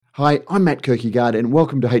Hi, I'm Matt Kirkegaard and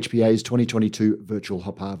welcome to HPA's 2022 Virtual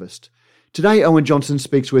Hop Harvest. Today, Owen Johnson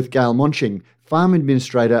speaks with Gail Monching, Farm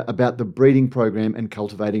Administrator, about the breeding program and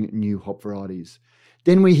cultivating new hop varieties.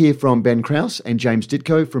 Then we hear from Ben Krause and James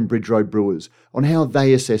Ditko from Bridge Road Brewers on how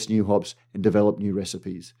they assess new hops and develop new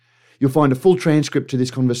recipes. You'll find a full transcript to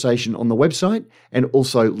this conversation on the website and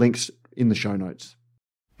also links in the show notes.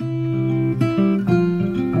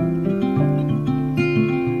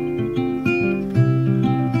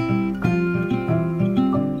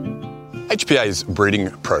 HPA's breeding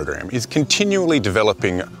program is continually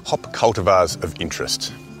developing hop cultivars of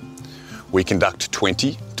interest. We conduct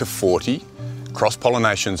 20 to 40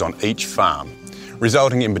 cross-pollinations on each farm,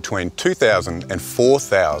 resulting in between 2,000 and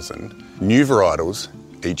 4,000 new varietals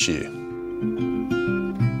each year.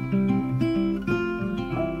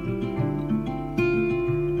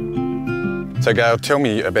 So Gail, tell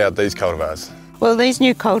me about these cultivars. Well, these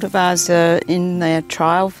new cultivars are in their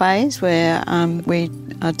trial phase where we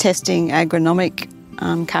are testing agronomic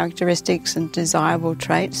characteristics and desirable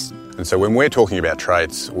traits. And so when we're talking about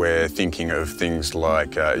traits, we're thinking of things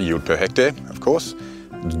like yield per hectare, of course,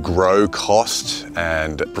 grow cost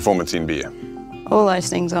and performance in beer. All those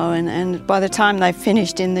things, Owen, and by the time they've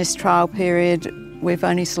finished in this trial period, we've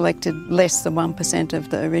only selected less than 1% of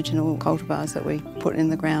the original cultivars that we put in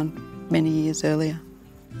the ground many years earlier.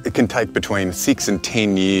 It can take between 6 and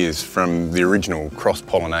 10 years from the original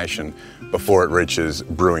cross-pollination before it reaches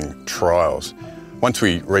brewing trials. Once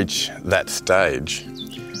we reach that stage,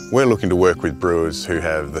 we're looking to work with brewers who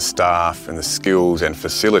have the staff and the skills and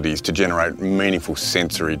facilities to generate meaningful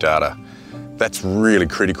sensory data. That's really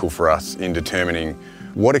critical for us in determining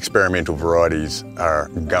what experimental varieties are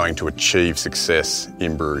going to achieve success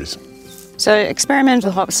in breweries. So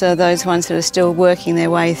experimental hops are those ones that are still working their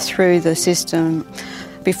way through the system.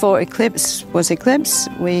 Before Eclipse was Eclipse,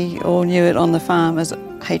 we all knew it on the farm as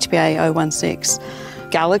HPA 016.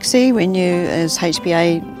 Galaxy we knew as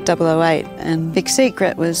HPA 008, and Big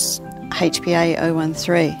Secret was HPA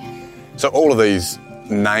 013. So all of these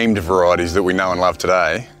named varieties that we know and love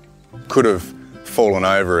today could have fallen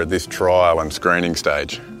over at this trial and screening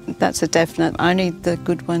stage. That's a definite. Only the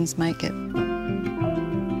good ones make it.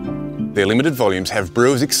 Their limited volumes have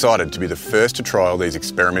brewers excited to be the first to trial these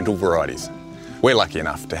experimental varieties. We're lucky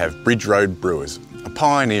enough to have Bridge Road Brewers, a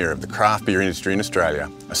pioneer of the craft beer industry in Australia,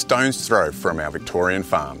 a stone's throw from our Victorian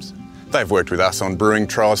farms. They've worked with us on brewing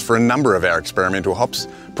trials for a number of our experimental hops,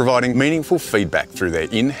 providing meaningful feedback through their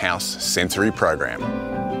in-house sensory program.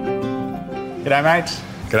 G'day, mate.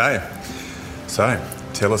 G'day. So,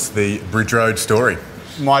 tell us the Bridge Road story.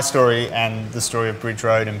 My story and the story of Bridge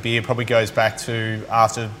Road and beer probably goes back to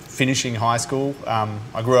after finishing high school.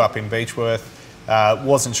 I grew up in Beechworth.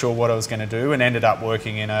 Wasn't sure what I was going to do and ended up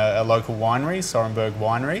working in a local winery, Sorenberg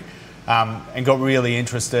Winery, and got really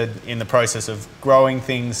interested in the process of growing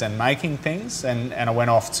things and making things. And I went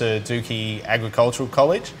off to Dookie Agricultural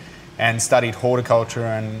College and studied horticulture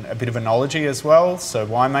and a bit of enology as well, so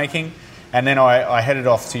winemaking. And then I headed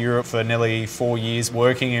off to Europe for nearly 4 years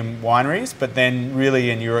working in wineries, but then really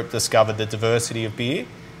in Europe discovered the diversity of beer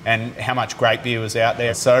and how much great beer was out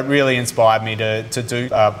there. So it really inspired me to do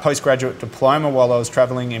a postgraduate diploma while I was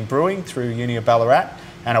travelling in brewing through Uni of Ballarat,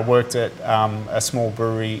 and I worked at a small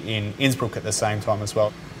brewery in Innsbruck at the same time as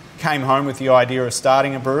well. Came home with the idea of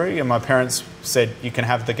starting a brewery, and my parents said, you can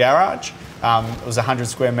have the garage. It was 100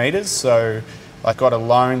 square metres, so I got a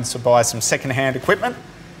loan to buy some second-hand equipment.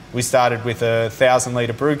 We started with a 1,000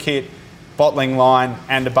 litre brew kit, bottling line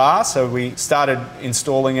and a bar, so we started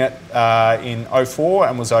installing it in 04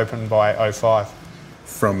 and was opened by 05.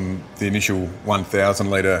 From the initial 1,000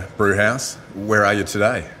 litre brew house, where are you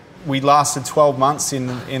today? We lasted 12 months in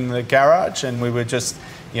the garage, and we were just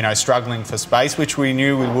struggling for space, which we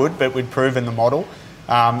knew we would, but we'd proven the model.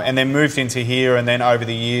 And then moved into here, and then over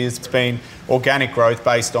the years it's been organic growth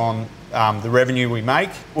based on the revenue we make.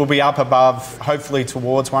 We'll be up above, hopefully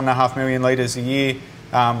towards 1.5 million litres a year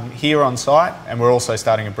here on site, and we're also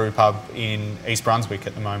starting a brew pub in East Brunswick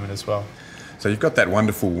at the moment as well. So you've got that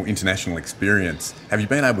wonderful international experience. Have you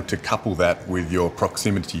been able to couple that with your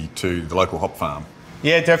proximity to the local hop farm?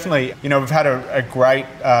 Yeah, definitely. We've had a great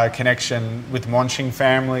connection with the Monching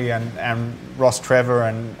family and Ross Trevor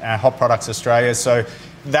and Hop Products Australia. So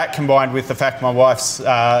that combined with the fact my wife's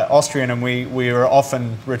Austrian and we are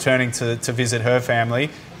often returning to visit her family.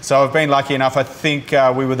 So I've been lucky enough. I think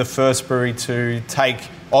we were the first brewery to take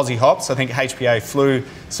Aussie hops. I think HPA flew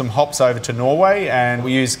some hops over to Norway, and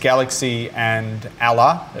we used Galaxy and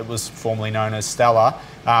Alla, it was formerly known as Stella,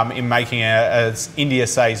 in making a India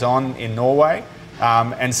Saison in Norway.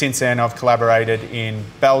 And since then I've collaborated in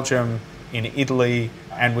Belgium, in Italy,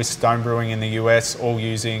 and with Stone Brewing in the US, all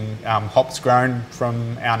using hops grown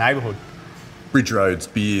from our neighbourhood. Bridge Road's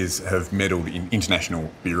beers have medalled in international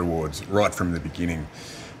beer awards right from the beginning.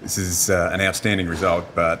 This is an outstanding result,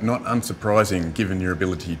 but not unsurprising given your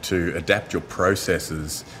ability to adapt your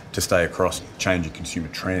processes to stay across changing consumer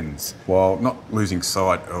trends, while not losing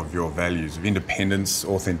sight of your values of independence,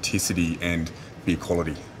 authenticity and beer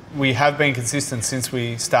quality. We have been consistent since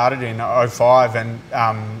we started in 2005,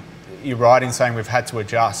 and you're right in saying we've had to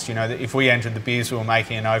adjust. You know, if we entered the beers we were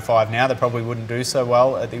making in 2005 now, they probably wouldn't do so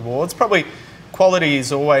well at the awards. Probably quality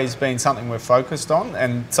has always been something we're focused on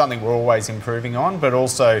and something we're always improving on, but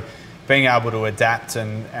also being able to adapt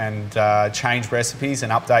and change recipes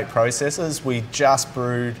and update processes. We just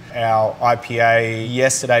brewed our IPA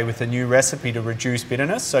yesterday with a new recipe to reduce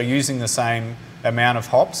bitterness, so using the same amount of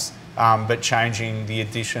hops, but changing the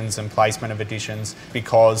additions and placement of additions,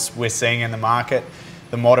 because we're seeing in the market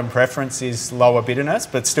the modern preference is lower bitterness,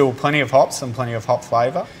 but still plenty of hops and plenty of hop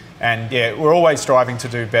flavour. And yeah, we're always striving to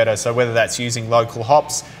do better. So whether that's using local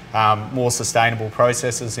hops, more sustainable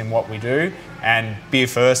processes in what we do, and beer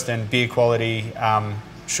first and beer quality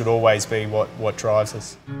should always be what drives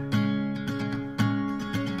us.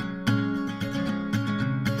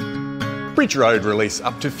 Bridge Road release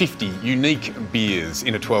up to 50 unique beers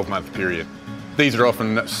in a 12-month period. These are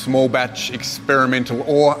often small batch, experimental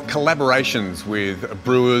or collaborations with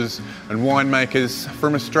brewers and winemakers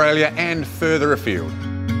from Australia and further afield.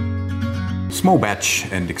 Small batch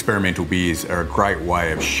and experimental beers are a great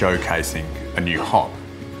way of showcasing a new hop.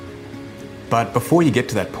 But before you get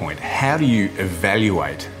to that point, how do you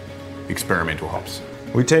evaluate experimental hops?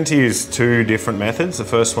 We tend to use two different methods. The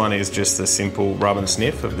first one is just the simple rub and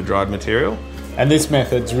sniff of the dried material. And this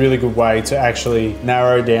method's a really good way to actually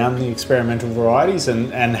narrow down the experimental varieties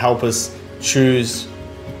and help us choose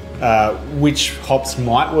which hops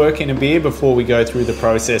might work in a beer before we go through the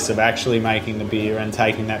process of actually making the beer and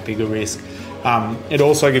taking that bigger risk. It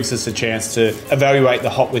also gives us a chance to evaluate the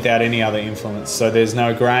hop without any other influence. So there's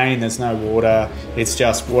no grain, there's no water, it's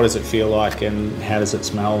just what does it feel like and how does it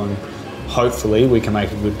smell, and hopefully we can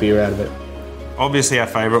make a good beer out of it. Obviously our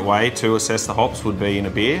favourite way to assess the hops would be in a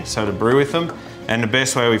beer, so to brew with them. And the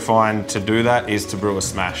best way we find to do that is to brew a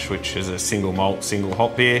smash, which is a single malt, single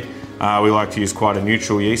hop beer. We like to use quite a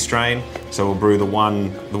neutral yeast strain, so we'll brew the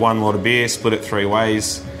one lot of beer, split it 3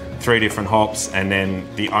 ways, 3 different hops, and then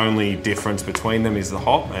the only difference between them is the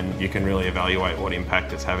hop, and you can really evaluate what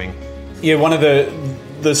impact it's having. Yeah, one of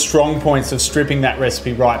the strong points of stripping that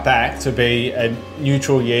recipe right back to be a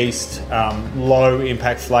neutral yeast, low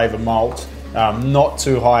impact flavour malt, not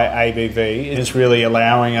too high ABV, is really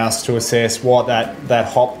allowing us to assess what that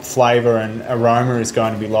hop flavour and aroma is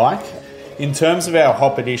going to be like. In terms of our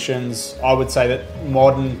hop additions, I would say that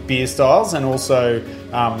modern beer styles and also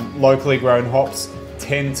locally grown hops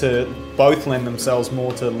tend to both lend themselves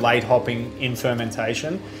more to late hopping in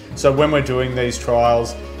fermentation. So when we're doing these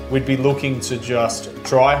trials, we'd be looking to just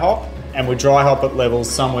dry hop, and we dry hop at levels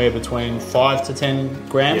somewhere between 5 to 10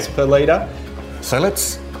 grams per litre. So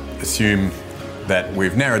let's assume that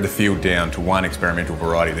we've narrowed the field down to one experimental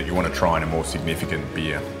variety that you want to try in a more significant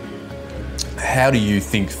beer. How do you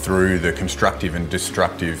think through the constructive and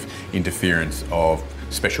destructive interference of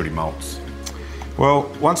specialty malts?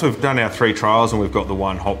 Well, once we've done our 3 trials and we've got the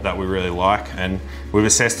one hop that we really like and we've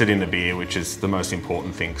assessed it in the beer, which is the most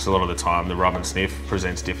important thing, because a lot of the time the rub and sniff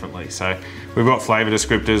presents differently. So we've got flavour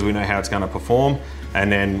descriptors, we know how it's going to perform,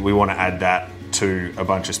 and then we want to add that to a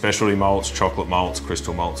bunch of specialty malts, chocolate malts,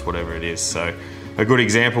 crystal malts, whatever it is. So a good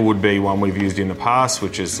example would be one we've used in the past,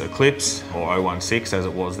 which is Eclipse, or 016 as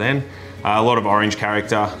it was then. A lot of orange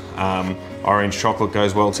character. Orange chocolate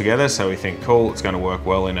goes well together, so we think, cool, it's going to work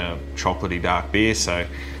well in a chocolatey dark beer. So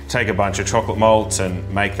take a bunch of chocolate malts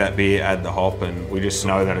and make that beer, add the hop, and we just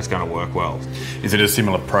know that it's going to work well. Is it a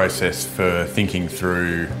similar process for thinking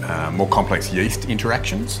through more complex yeast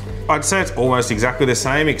interactions? I'd say it's almost exactly the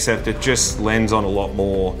same, except it just lends on a lot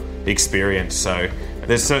more experience. So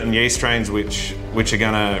there's certain yeast strains which are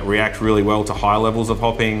going to react really well to high levels of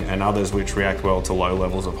hopping, and others which react well to low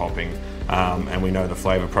levels of hopping. And we know the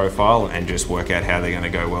flavour profile and just work out how they're going to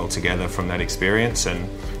go well together from that experience and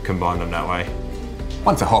combine them that way.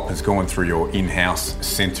 Once a hop has gone through your in-house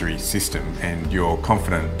sensory system and you're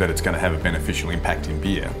confident that it's going to have a beneficial impact in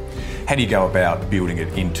beer, how do you go about building it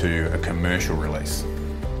into a commercial release?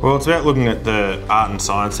 Well, it's about looking at the art and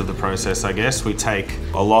science of the process, I guess. We take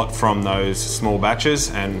a lot from those small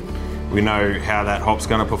batches and we know how that hop's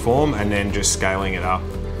going to perform, and then just scaling it up.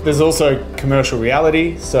 There's also commercial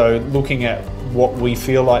reality, so looking at what we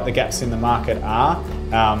feel like the gaps in the market are,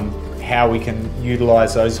 how we can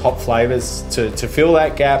utilise those hop flavours to fill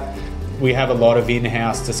that gap, we have a lot of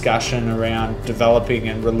in-house discussion around developing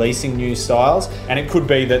and releasing new styles, and it could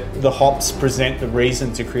be that the hops present the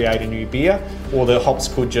reason to create a new beer, or the hops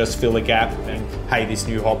could just fill a gap and, hey, this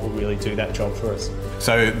new hop will really do that job for us.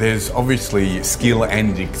 So there's obviously skill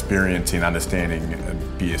and experience in understanding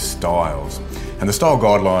beer styles. And the style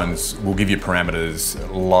guidelines will give you parameters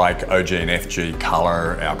like OG and FG,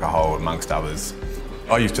 colour, alcohol, amongst others.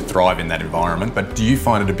 I used to thrive in that environment, but do you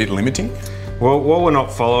find it a bit limiting? Well, while we're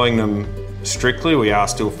not following them strictly, we are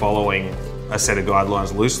still following a set of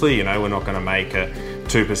guidelines loosely. You know, we're not going to make a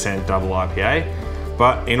 2% double IPA.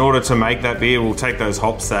 But in order to make that beer, we'll take those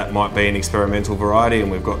hops that might be an experimental variety,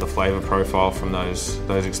 and we've got the flavour profile from those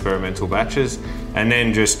experimental batches, and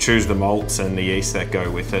then just choose the malts and the yeast that go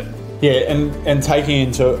with it. Yeah, and taking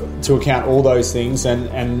into account all those things,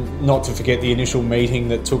 and not to forget the initial meeting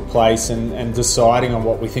that took place, and deciding on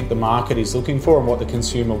what we think the market is looking for and what the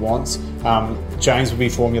consumer wants. James will be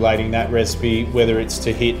formulating that recipe, whether it's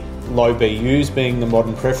to hit low BUs being the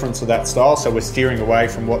modern preference of that style, so we're steering away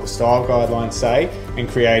from what the style guidelines say and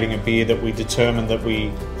creating a beer that we determine that we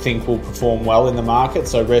think will perform well in the market.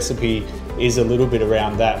 So recipe is a little bit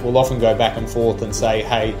around that. We'll often go back and forth and say,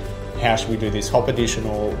 hey, how should we do this hop addition,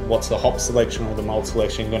 or what's the hop selection or the malt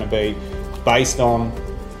selection going to be, based on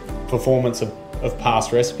performance of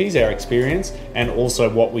past recipes, our experience, and also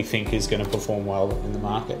what we think is going to perform well in the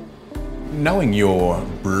market. Knowing your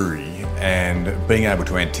brewery and being able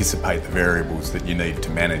to anticipate the variables that you need to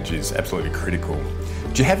manage is absolutely critical.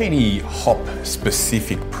 Do you have any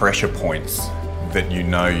hop-specific pressure points that you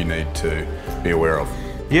know you need to be aware of?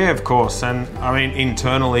 Yeah, of course. And I mean,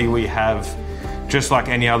 internally we have, just like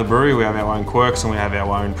any other brewery, we have our own quirks and we have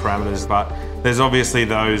our own parameters, but there's obviously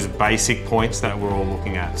those basic points that we're all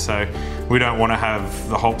looking at. So we don't want to have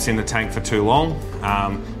the hops in the tank for too long.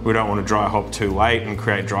 We don't want to dry hop too late and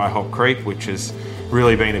create dry hop creep, which has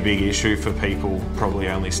really been a big issue for people probably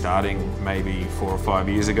only starting maybe 4 or 5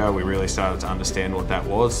 years ago. We really started to understand what that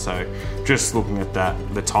was. So just looking at that,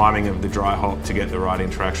 the timing of the dry hop to get the right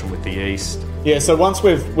interaction with the yeast. Yeah, so once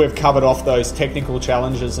we've covered off those technical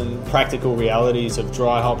challenges and practical realities of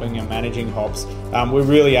dry hopping and managing hops, we're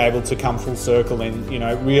really able to come full circle in,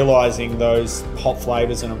 realising those hop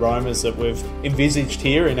flavours and aromas that we've envisaged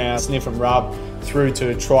here in our sniff and rub, through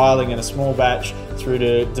to trialling in a small batch, through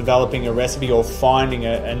to developing a recipe or finding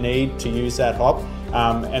a need to use that hop,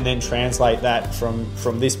 and then translate that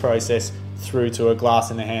from this process through to a glass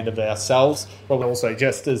in the hand of ourselves, but also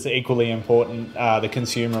just as equally important, the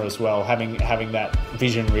consumer as well, having that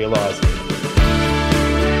vision realised.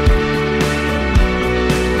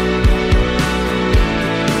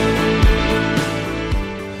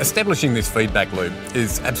 Establishing this feedback loop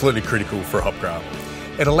is absolutely critical for a hop grower.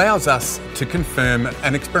 It allows us to confirm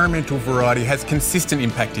an experimental variety has consistent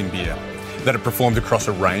impact in beer, that it performs across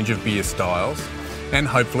a range of beer styles, and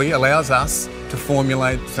hopefully allows us to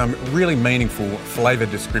formulate some really meaningful flavour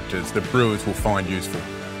descriptors that brewers will find useful.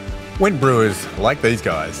 When brewers, like these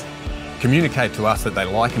guys, communicate to us that they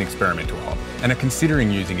like an experimental hop and are considering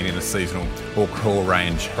using it in a seasonal or core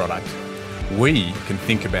range product, we can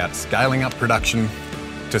think about scaling up production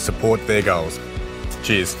to support their goals.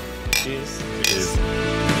 Cheers. Cheers. Cheers.